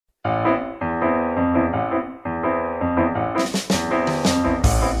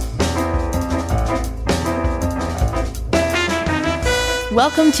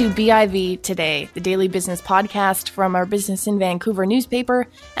Welcome to BIV Today, the daily business podcast from our Business in Vancouver newspaper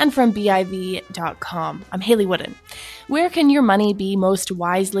and from BIV.com. I'm Haley Wooden. Where can your money be most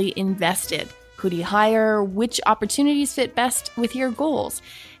wisely invested? Who do you hire? Which opportunities fit best with your goals?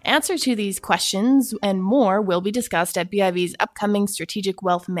 Answers to these questions and more will be discussed at BIV's upcoming Strategic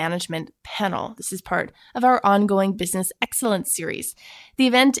Wealth Management panel. This is part of our ongoing Business Excellence series. The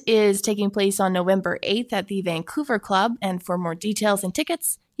event is taking place on November 8th at the Vancouver Club, and for more details and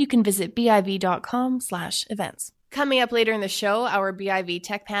tickets, you can visit biv.com/events. Coming up later in the show, our BIV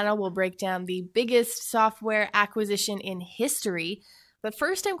Tech panel will break down the biggest software acquisition in history. But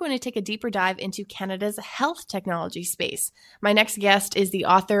first, I'm going to take a deeper dive into Canada's health technology space. My next guest is the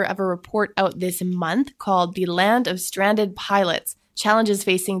author of a report out this month called The Land of Stranded Pilots: Challenges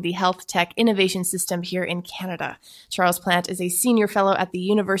Facing the Health Tech Innovation System here in Canada. Charles Plante is a senior fellow at the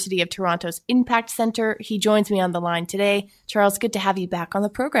University of Toronto's Impact Centre. He joins me on the line today. Charles, good to have you back on the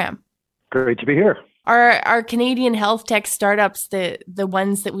program. Great to be here. Are Canadian health tech startups the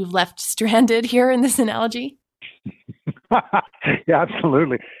ones that we've left stranded here in this analogy? Yeah,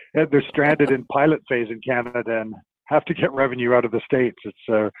 absolutely. They're stranded in pilot phase in Canada and have to get revenue out of the States. It's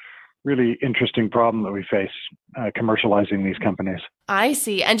a really interesting problem that we face commercializing these companies. I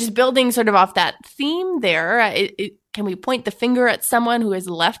see. And just building sort of off that theme there, can we point the finger at someone who has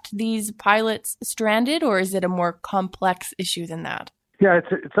left these pilots stranded, or is it a more complex issue than that? Yeah,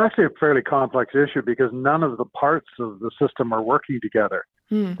 it's actually a fairly complex issue because none of the parts of the system are working together.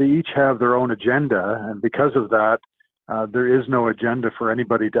 They each have their own agenda, and because of that, there is no agenda for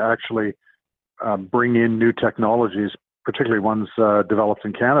anybody to actually bring in new technologies, particularly ones developed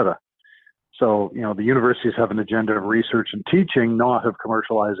in Canada. So, the universities have an agenda of research and teaching, not of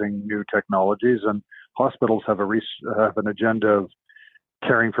commercializing new technologies, and hospitals have an agenda of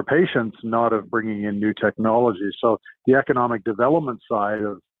caring for patients, not of bringing in new technologies. So the economic development side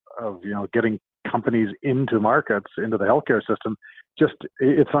of getting companies into markets, into the healthcare system,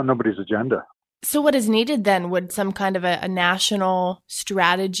 it's on nobody's agenda. So what is needed then? Would some kind of a national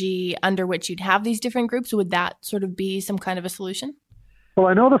strategy under which you'd have these different groups, would that sort of be some kind of a solution? Well,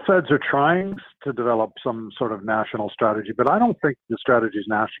 I know the feds are trying to develop some sort of national strategy, but I don't think the strategy is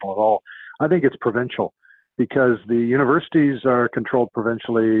national at all. I think it's provincial because the universities are controlled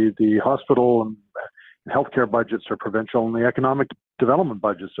provincially, the hospital and healthcare budgets are provincial, and the economic development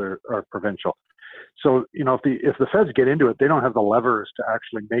budgets are provincial. So, if the feds get into it, they don't have the levers to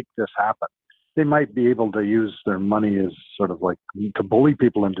actually make this happen. They might be able to use their money as sort of like to bully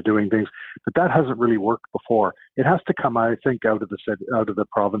people into doing things, but that hasn't really worked before. It has to come, I think, out of the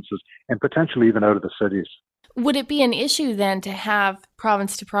provinces and potentially even out of the cities. Would it be an issue then to have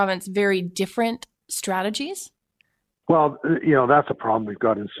province to province very different strategies? Well, that's a problem we've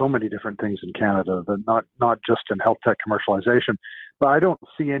got in so many different things in Canada, that not just in health tech commercialization, but I don't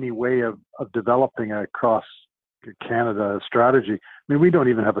see any way of developing a cross Canada strategy. I mean, we don't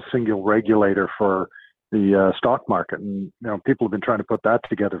even have a single regulator for the stock market, and people have been trying to put that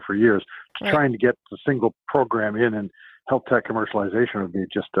together for years. Right. Trying to get a single program in and health tech commercialization would be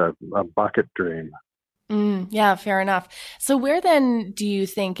just a bucket dream. Yeah, fair enough. So where then do you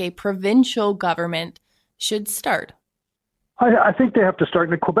think a provincial government should start? I think they have to start,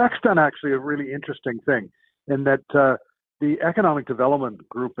 and Quebec's done actually a really interesting thing in that the Economic Development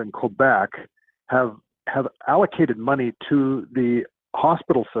Group in Quebec have allocated money to the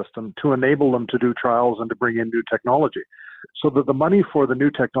hospital system to enable them to do trials and to bring in new technology, so that the money for the new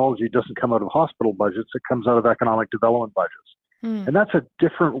technology doesn't come out of hospital budgets, it comes out of economic development budgets. And that's a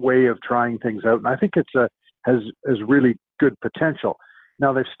different way of trying things out, and I think has really good potential.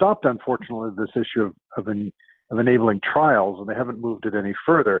 Now, they've stopped, unfortunately, this issue of enabling trials, and they haven't moved it any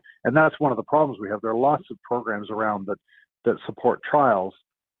further, and that's one of the problems we have. There are lots of programs around that support trials,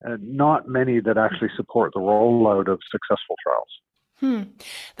 and not many that actually support the rollout of successful trials.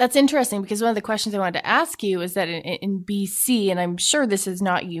 That's interesting, because one of the questions I wanted to ask you is that in BC, and I'm sure this is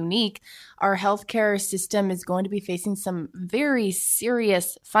not unique, our healthcare system is going to be facing some very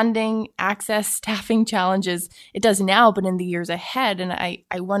serious funding, access, staffing challenges. It does now, but in the years ahead. And I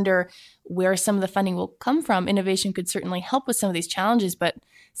wonder where some of the funding will come from. Innovation could certainly help with some of these challenges, but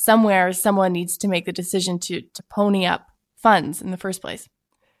somewhere someone needs to make the decision to pony up funds in the first place.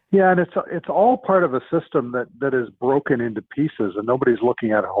 Yeah, and it's all part of a system that is broken into pieces, and nobody's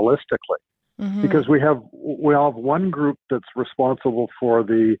looking at it holistically. Because we have one group that's responsible for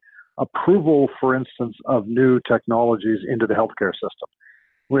the approval, for instance, of new technologies into the healthcare system.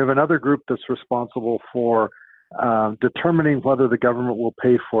 We have another group that's responsible for determining whether the government will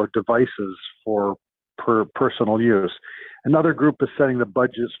pay for devices for personal use. Another group is setting the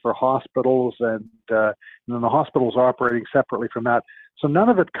budgets for hospitals, and then the hospitals are operating separately from that. So none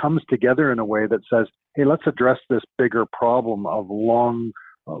of it comes together in a way that says, hey, let's address this bigger problem of large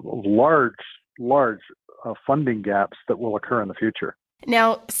funding gaps that will occur in the future.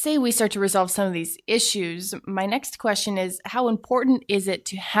 Now, say we start to resolve some of these issues. My next question is, how important is it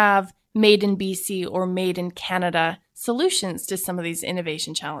to have made in BC or made in Canada solutions to some of these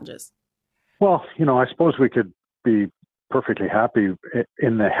innovation challenges? Well, I suppose we could be perfectly happy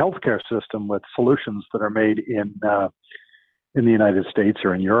in the healthcare system with solutions that are made in the United States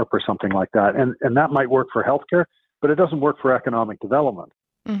or in Europe or something like that. And that might work for healthcare, but it doesn't work for economic development.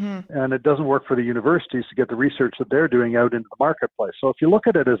 Mm-hmm. And it doesn't work for the universities to get the research that they're doing out into the marketplace. So if you look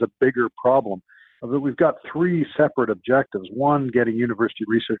at it as a bigger problem, we've got three separate objectives. One, getting university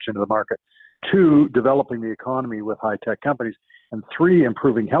research into the market. Two, developing the economy with high-tech companies. And three,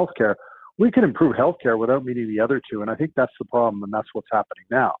 improving healthcare. We can improve healthcare without meeting the other two. And I think that's the problem, and that's what's happening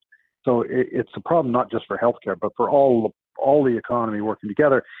now. So it's a problem not just for healthcare, but for all the economy working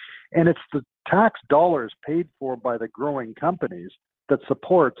together. And it's the tax dollars paid for by the growing companies that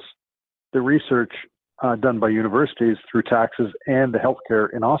supports the research done by universities through taxes and the healthcare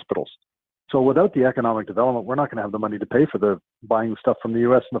in hospitals. So without the economic development, we're not going to have the money to pay for the buying stuff from the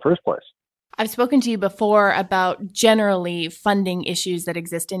U.S. in the first place. I've spoken to you before about generally funding issues that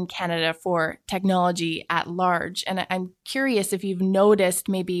exist in Canada for technology at large. And I'm curious if you've noticed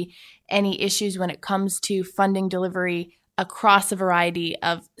maybe any issues when it comes to funding delivery across a variety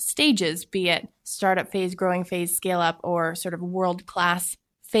of stages, be it startup phase, growing phase, scale up, or sort of world-class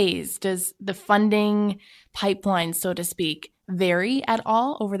phase. Does the funding pipeline, so to speak, vary at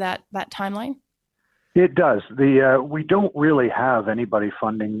all over that timeline? It does. We don't really have anybody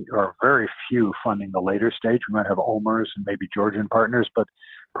funding, or very few funding the later stage. We might have OMERS and maybe Georgian partners, but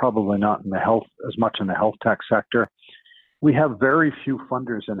probably not in as much in the health tech sector. We have very few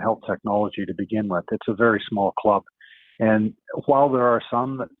funders in health technology to begin with. It's a very small club. And while there are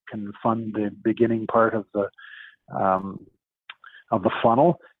some that can fund the beginning part of the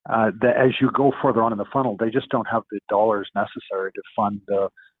funnel, as you go further on in the funnel, they just don't have the dollars necessary to fund a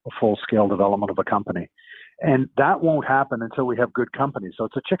full-scale development of a company. And that won't happen until we have good companies. So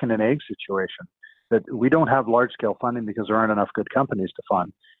it's a chicken and egg situation, that we don't have large-scale funding because there aren't enough good companies to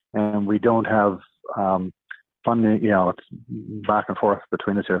fund. And we don't have funding, it's back and forth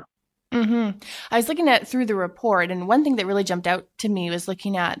between the two. Mm-hmm. I was looking at through the report, and one thing that really jumped out to me was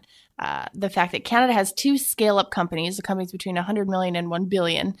looking at the fact that Canada has two scale-up companies, the companies between 100 million and 1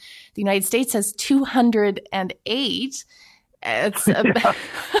 billion. The United States has 208.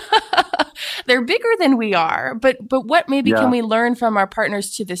 They're bigger than we are, but what maybe can we learn from our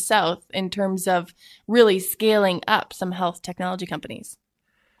partners to the south in terms of really scaling up some health technology companies?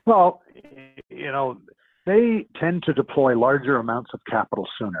 Well, they tend to deploy larger amounts of capital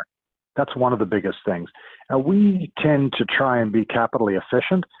sooner. That's one of the biggest things. We tend to try and be capitally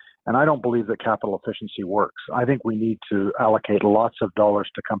efficient, and I don't believe that capital efficiency works. I think we need to allocate lots of dollars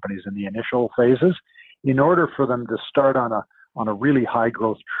to companies in the initial phases in order for them to start on a really high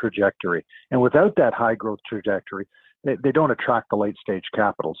growth trajectory. And without that high growth trajectory, they don't attract the late stage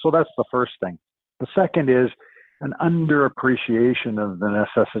capital. So that's the first thing. The second is an underappreciation of the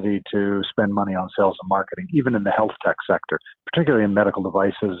necessity to spend money on sales and marketing, even in the health tech sector, particularly in medical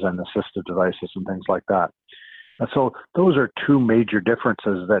devices and assistive devices and things like that. And so those are two major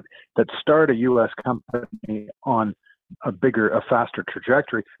differences that start a U.S. company on a faster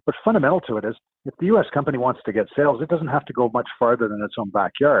trajectory. But fundamental to it is, if the U.S. company wants to get sales, it doesn't have to go much farther than its own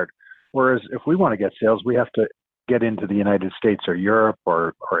backyard. Whereas if we want to get sales, we have to get into the United States or Europe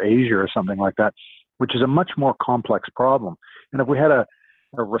or Asia or something like that, which is a much more complex problem. And if we had a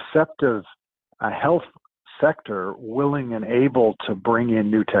receptive health sector willing and able to bring in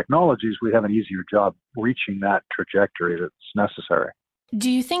new technologies, we'd have an easier job reaching that trajectory that's necessary. Do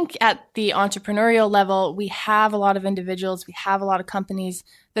you think at the entrepreneurial level, we have a lot of individuals, we have a lot of companies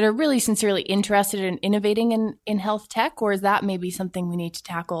that are really sincerely interested in innovating in health tech, or is that maybe something we need to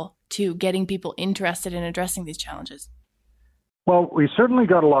tackle to getting people interested in addressing these challenges? Well, we certainly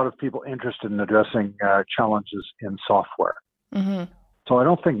got a lot of people interested in addressing challenges in software. Mm-hmm. So I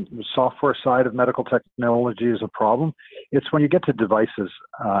don't think the software side of medical technology is a problem. It's when you get to devices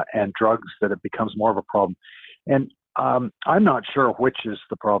and drugs that it becomes more of a problem. And I'm not sure which is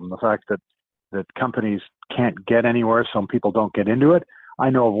the problem, the fact that companies can't get anywhere, some people don't get into it. I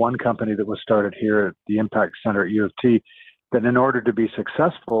know of one company that was started here at the Impact Center at U of T that, in order to be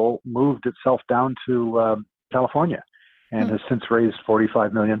successful, moved itself down to California and has since raised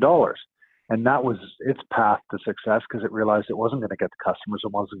 $45 million. And that was its path to success, because it realized it wasn't going to get the customers,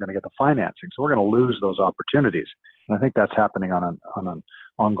 it wasn't going to get the financing. So we're going to lose those opportunities. And I think that's happening on an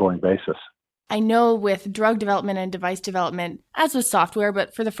ongoing basis. I know with drug development and device development, as with software,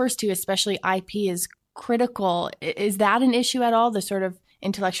 but for the first two, especially IP is critical. Is that an issue at all, the sort of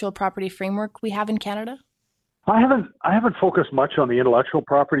intellectual property framework we have in Canada? I haven't focused much on the intellectual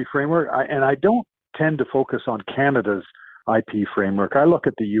property framework, and I don't tend to focus on Canada's IP framework. I look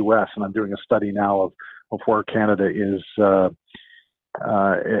at the U.S., and I'm doing a study now of where Canada is, or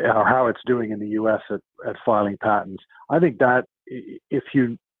how it's doing in the U.S. at filing patents. I think that if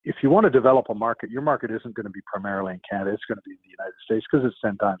you want to develop a market, your market isn't going to be primarily in Canada. It's going to be in the United States because it's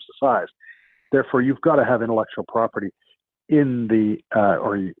 10 times the size. Therefore, you've got to have intellectual property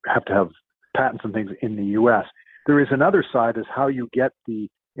or you have to have patents and things in the U.S. There is another side, is how you get the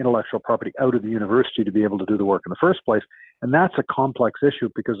intellectual property out of the university to be able to do the work in the first place. And that's a complex issue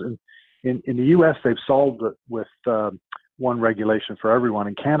because in the U.S., they've solved it with one regulation for everyone.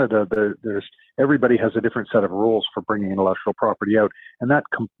 In Canada, there's everybody has a different set of rules for bringing intellectual property out, and that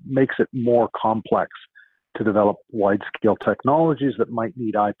makes it more complex to develop wide-scale technologies that might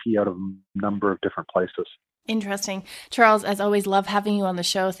need IP out of a number of different places. Interesting. Charles, as always, love having you on the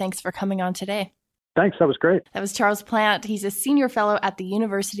show. Thanks for coming on today. Thanks. That was great. That was Charles Plante. He's a senior fellow at the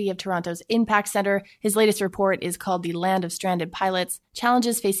University of Toronto's Impact Centre. His latest report is called The Land of Stranded Pilots: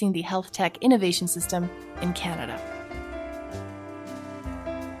 Challenges Facing the Health Tech Innovation System in Canada.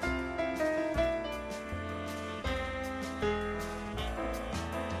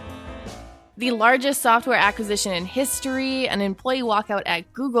 The largest software acquisition in history, an employee walkout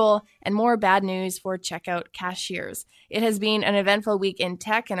at Google, and more bad news for checkout cashiers. It has been an eventful week in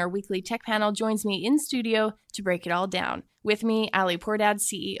tech, and our weekly tech panel joins me in studio to break it all down. With me, Ali Pourdad,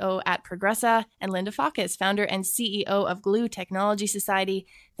 CEO at Progressa, and Linda Faucus, founder and CEO of Glue Technology Society.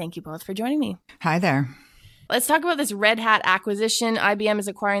 Thank you both for joining me. Hi there. Let's talk about this Red Hat acquisition. IBM is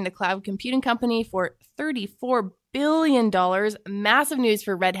acquiring the cloud computing company for $34 billion. Massive news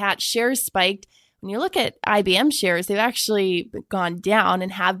for Red Hat. Shares spiked. When you look at IBM shares, they've actually gone down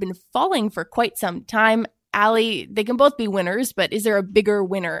and have been falling for quite some time. Ali, they can both be winners, but is there a bigger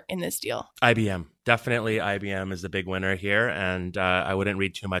winner in this deal? IBM. Definitely IBM is the big winner here. And I wouldn't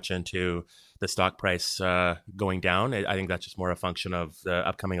read too much into the stock price going down. I think that's just more a function of the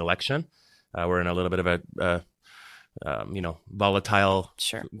upcoming election. We're in a little bit of a volatile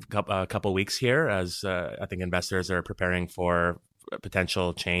couple weeks here, as I think investors are preparing for a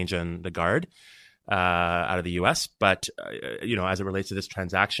potential change in the guard out of the U.S. But as it relates to this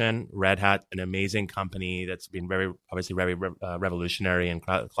transaction, Red Hat, an amazing company that's been very revolutionary in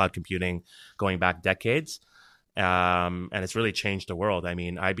cloud computing going back decades, and it's really changed the world. I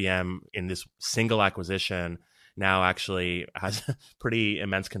mean, IBM in this single acquisition now actually has pretty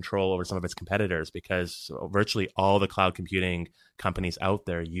immense control over some of its competitors, because virtually all the cloud computing companies out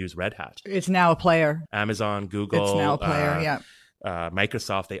there use Red Hat. It's now a player. Amazon, Google. It's now a player, yeah.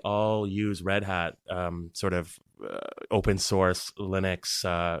 Microsoft, they all use Red Hat, open source Linux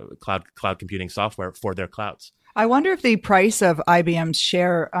cloud computing software for their clouds. I wonder if the price of IBM's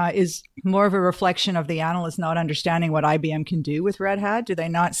share is more of a reflection of the analysts not understanding what IBM can do with Red Hat. Do they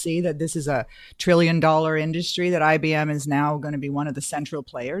not see that this is a $1 trillion industry that IBM is now going to be one of the central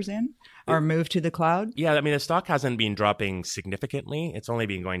players in, or move to the cloud? Yeah, I mean, the stock hasn't been dropping significantly. It's only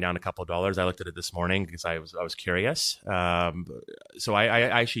been going down a couple of dollars. I looked at it this morning because I was curious. So I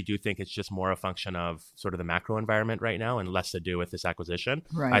actually do think it's just more a function of sort of the macro environment right now and less to do with this acquisition.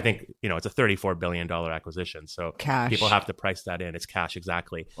 Right. I think, it's a $34 billion acquisition. So cash. People have to price that in. It's cash,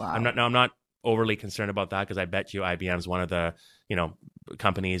 exactly. Wow. I'm not overly concerned about that, because I bet you IBM is one of the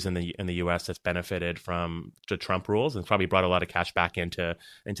companies in the U.S. that's benefited from the Trump rules and probably brought a lot of cash back into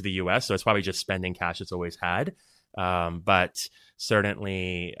the U.S. So it's probably just spending cash it's always had. But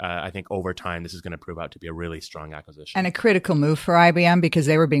certainly, I think over time, this is going to prove out to be a really strong acquisition. And a critical move for IBM, because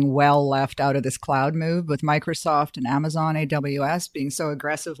they were being well left out of this cloud move with Microsoft and Amazon AWS being so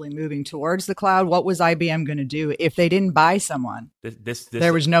aggressively moving towards the cloud. What was IBM going to do if they didn't buy someone?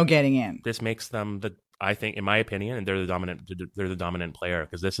 There was no getting in. This makes them I think, in my opinion, and they're the dominant player,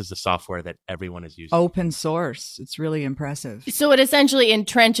 because this is the software that everyone is using. Open source. It's really impressive. So it essentially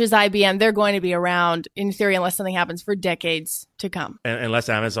entrenches IBM. They're going to be around, in theory, unless something happens, for decades to come. Unless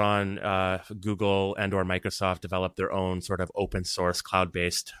Amazon, Google, and or Microsoft develop their own sort of open source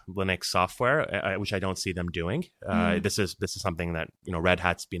cloud-based Linux software, which I don't see them doing. This is something that Red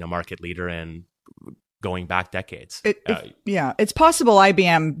Hat's been a market leader in going back decades. It's possible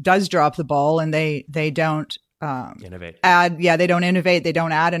IBM does drop the ball and they don't innovate. They don't innovate. They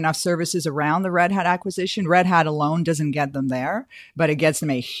don't add enough services around the Red Hat acquisition. Red Hat alone doesn't get them there, but it gets them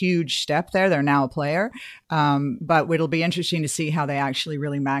a huge step there. They're now a player. But it'll be interesting to see how they actually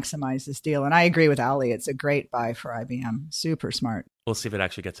really maximize this deal. And I agree with Ali. It's a great buy for IBM. Super smart. We'll see if it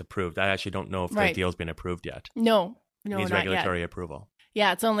actually gets approved. I actually don't know if the deal's been approved yet. No, it needs regulatory approval.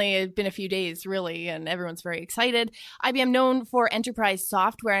 Yeah, it's only been a few days, really, and everyone's very excited. IBM known for enterprise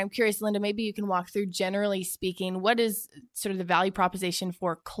software. I'm curious, Linda, maybe you can walk through, generally speaking, what is sort of the value proposition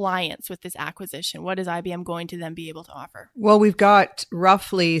for clients with this acquisition? What is IBM going to then be able to offer? Well, we've got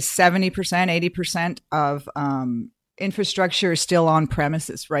roughly 70%, 80% of infrastructure is still on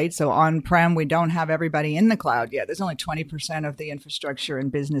premises, right? So on-prem, we don't have everybody in the cloud yet. There's only 20% of the infrastructure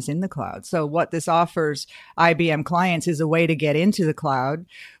and business in the cloud. So what this offers IBM clients is a way to get into the cloud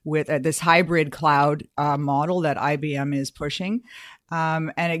with this hybrid cloud model that IBM is pushing.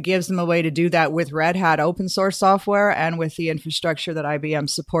 And it gives them a way to do that with Red Hat open source software and with the infrastructure that IBM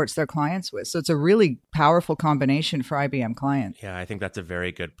supports their clients with. So it's a really powerful combination for IBM clients. Yeah, I think that's a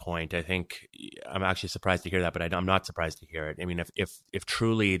very good point. I think I'm actually surprised to hear that, but I'm not surprised to hear it. I mean, if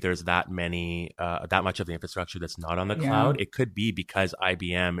truly there's that much of the infrastructure that's not on the cloud, it could be because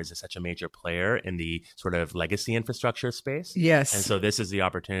IBM is such a major player in the sort of legacy infrastructure space. Yes. And so this is the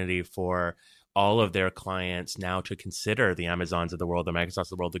opportunity for all of their clients now to consider the Amazons of the world, the Microsofts of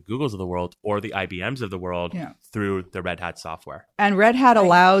the world, the Googles of the world, or the IBMs of the world through the Red Hat software. And Red Hat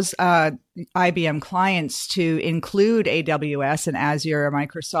allows IBM clients to include AWS and Azure or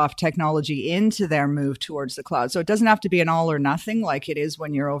Microsoft technology into their move towards the cloud. So it doesn't have to be an all or nothing like it is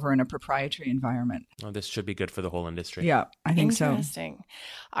when you're over in a proprietary environment. Well, this should be good for the whole industry. Yeah, I think so. Interesting.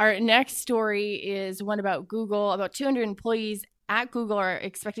 Our next story is one about Google. About 200 employees at Google are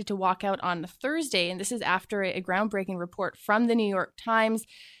expected to walk out on Thursday, and this is after a groundbreaking report from the New York Times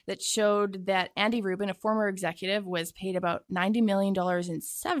that showed that Andy Rubin, a former executive, was paid about $90 million in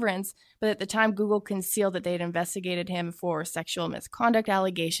severance, but at the time Google concealed that they had investigated him for sexual misconduct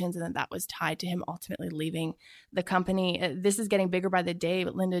allegations, and that was tied to him ultimately leaving the company. This is getting bigger by the day,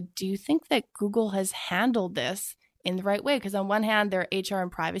 but Linda, do you think that Google has handled this in the right way? Because on one hand, there are HR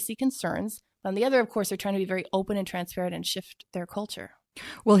and privacy concerns. On the other, of course, they're trying to be very open and transparent and shift their culture.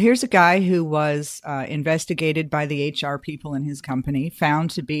 Well, here's a guy who was investigated by the HR people in his company,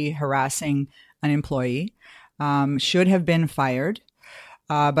 found to be harassing an employee, should have been fired,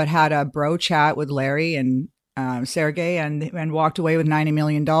 but had a bro chat with Larry and Sergey and walked away with $90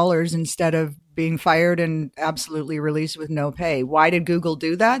 million instead of being fired and absolutely released with no pay. Why did Google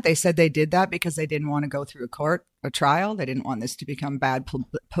do that? They said they did that because they didn't want to go through a trial. They didn't want this to become bad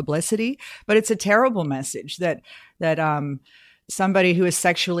publicity. But it's a terrible message that somebody who has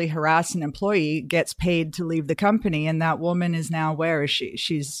sexually harassed an employee gets paid to leave the company, and that woman is now, where is she?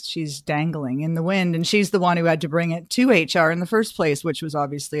 She's dangling in the wind, and she's the one who had to bring it to HR in the first place, which was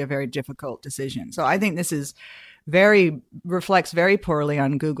obviously a very difficult decision. So I think this is reflects very poorly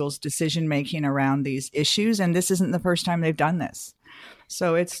on Google's decision making around these issues, and this isn't the first time they've done this.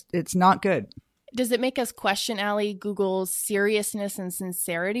 So it's not good. Does it make us question, Ali, Google's seriousness and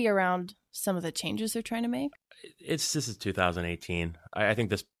sincerity around some of the changes they're trying to make? This is 2018. I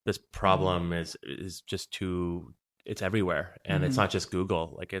think this problem is just too. It's everywhere, and it's not just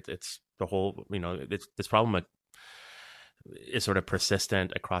Google. Like it's the whole. This problem is sort of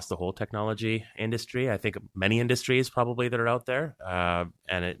persistent across the whole technology industry. I think many industries probably that are out there,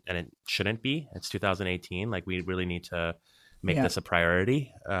 and it shouldn't be. It's 2018. Like we really need to make this a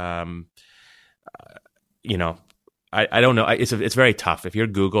priority. I don't know. It's very tough. If you're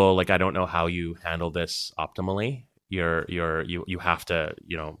Google, like I don't know how you handle this optimally. You have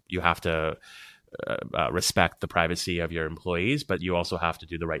to respect the privacy of your employees, but you also have to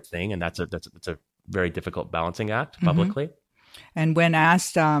do the right thing, and that's a very difficult balancing act publicly. And when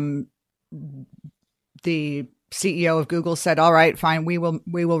asked, the CEO of Google said, "All right, fine, we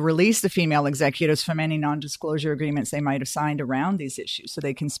will release the female executives from any non-disclosure agreements they might have signed around these issues, so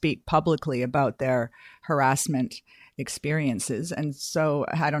they can speak publicly about their harassment experiences." And so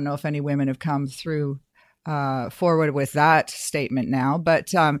I don't know if any women have come forward with that statement now,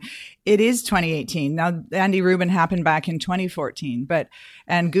 but it is 2018. Now, Andy Rubin happened back in 2014,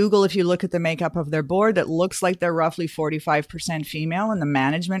 and Google, if you look at the makeup of their board, it looks like they're roughly 45% female in the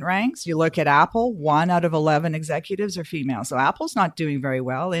management ranks. You look at Apple, 1 out of 11 executives are female. So Apple's not doing very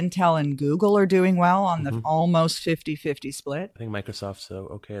well. Intel and Google are doing well on the almost 50-50 split. I think Microsoft's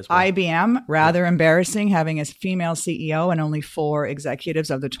okay as well. IBM, rather embarrassing, having a female CEO and only 4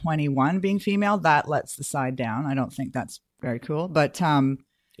 executives of the 21 being female. That lets the side down. I don't think that's very cool, but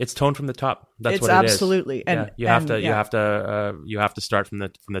It's toned from the top. That's it's what it is. Absolutely. And you have to start from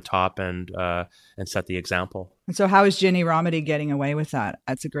the top and set the example. And so how is Ginny Rometty getting away with that?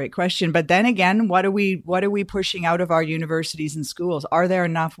 That's a great question. But then again, what are we pushing out of our universities and schools? Are there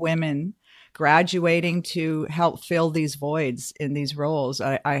enough women graduating to help fill these voids in these roles?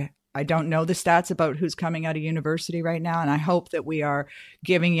 I don't know the stats about who's coming out of university right now. And I hope that we are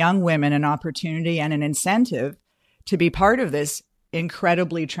giving young women an opportunity and an incentive to be part of this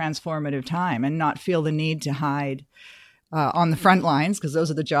incredibly transformative time and not feel the need to hide on the front lines, because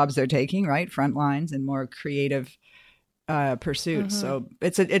those are the jobs they're taking, right? Front lines and more creative pursuits. So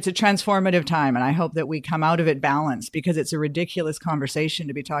it's a transformative time. And I hope that we come out of it balanced, because it's a ridiculous conversation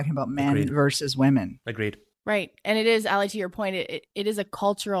to be talking about men versus women. Agreed. Right. And it is, Ali, to your point, it is a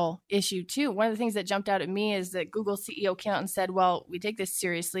cultural issue too. One of the things that jumped out at me is that Google CEO came out and said, well, we take this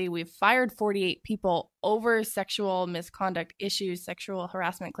seriously. We've fired 48 people over sexual misconduct issues, sexual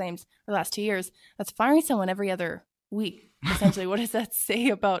harassment claims for the last 2 years. That's firing someone every other week, essentially. What does that say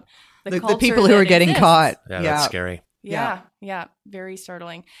about the people who are getting caught? Yeah, that's scary. Yeah, very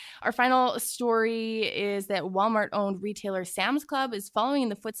startling. Our final story is that Walmart-owned retailer Sam's Club is following in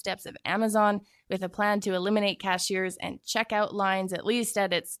the footsteps of Amazon with a plan to eliminate cashiers and checkout lines, at least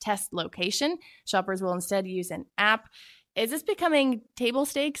at its test location. Shoppers will instead use an app. Is this becoming table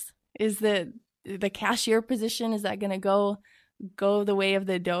stakes? Is the cashier position, is that going to go the way of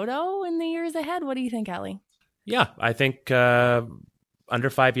the dodo in the years ahead? What do you think, Ali? Yeah, I think under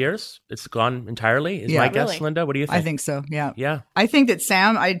 5 years, it's gone entirely. Is my guess, Linda? What do you think? I think so. Yeah. Yeah. I think that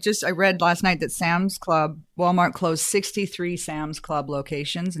I read last night that Sam's Club, Walmart closed 63 Sam's Club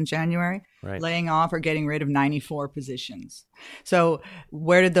locations in January, laying off or getting rid of 94 positions. So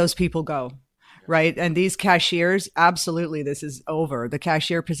where did those people go? Right. And these cashiers, absolutely, this is over. The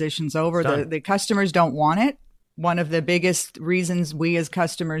cashier position's over. The customers don't want it. One of the biggest reasons we as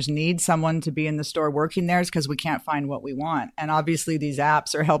customers need someone to be in the store working there is because we can't find what we want. And obviously these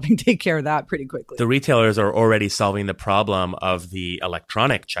apps are helping take care of that pretty quickly. The retailers are already solving the problem of the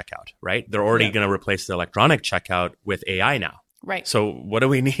electronic checkout, right? They're already going to replace the electronic checkout with AI now. Right. So what do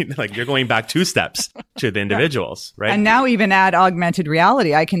we need? Like, you're going back 2 steps to the individuals, right? And now even add augmented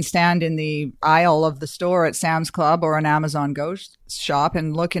reality. I can stand in the aisle of the store at Sam's Club or an Amazon Go shop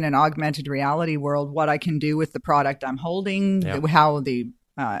and look in an augmented reality world, what I can do with the product I'm holding, how the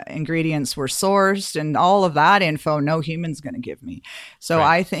ingredients were sourced, and all of that info no human's going to give me. So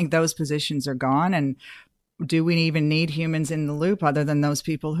I think those positions are gone. And do we even need humans in the loop other than those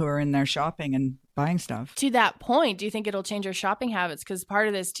people who are in there shopping and buying stuff? To that point, do you think it'll change your shopping habits? Because part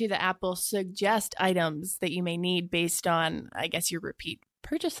of this too, the app will suggest items that you may need based on, I guess, your repeat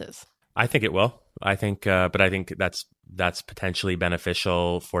purchases. I think it will. I think that's potentially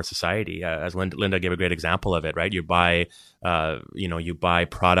beneficial for society. As Linda gave a great example of it, right? You buy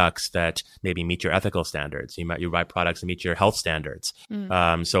products that maybe meet your ethical standards. You buy products that meet your health standards.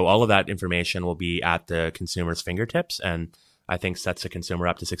 So all of that information will be at the consumer's fingertips, and I think sets the consumer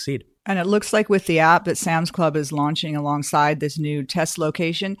up to succeed. And it looks like with the app that Sam's Club is launching alongside this new test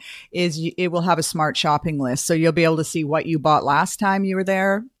location is it will have a smart shopping list. So you'll be able to see what you bought last time you were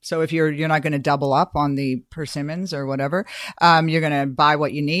there. So if you're not going to double up on the persimmons or whatever, you're going to buy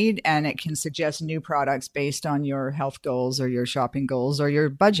what you need, and it can suggest new products based on your health goals or your shopping goals or your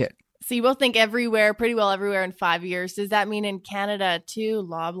budget. So you both think pretty well everywhere in 5 years. Does that mean in Canada too,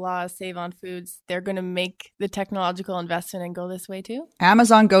 Loblaw, Save on Foods, they're going to make the technological investment and go this way too?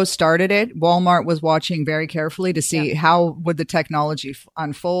 Amazon Go started it. Walmart was watching very carefully to see how would the technology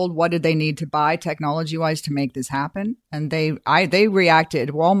unfold. What did they need to buy technology-wise to make this happen? And they reacted.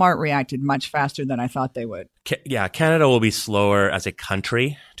 Walmart reacted much faster than I thought they would. Yeah, Canada will be slower as a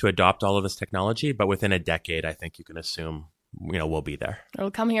country to adopt all of this technology, but within a decade, I think you can assume we'll be there.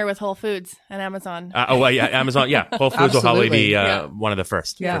 It'll come here with Whole Foods and Amazon. Amazon. Yeah, Whole Foods will probably be one of the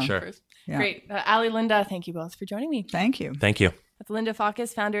first for sure. Yeah. Great. Ali, Linda, thank you both for joining me. Thank you. Thank you. That's Linda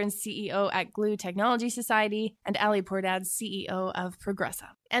Faucus, founder and CEO at Glue Technology Society, and Ali Pourdad, CEO of Progressa.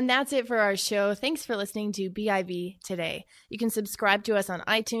 And that's it for our show. Thanks for listening to BIV Today. You can subscribe to us on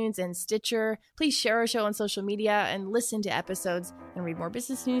iTunes and Stitcher. Please share our show on social media and listen to episodes and read more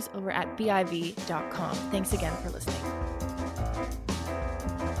business news over at BIV.com. Thanks again for listening.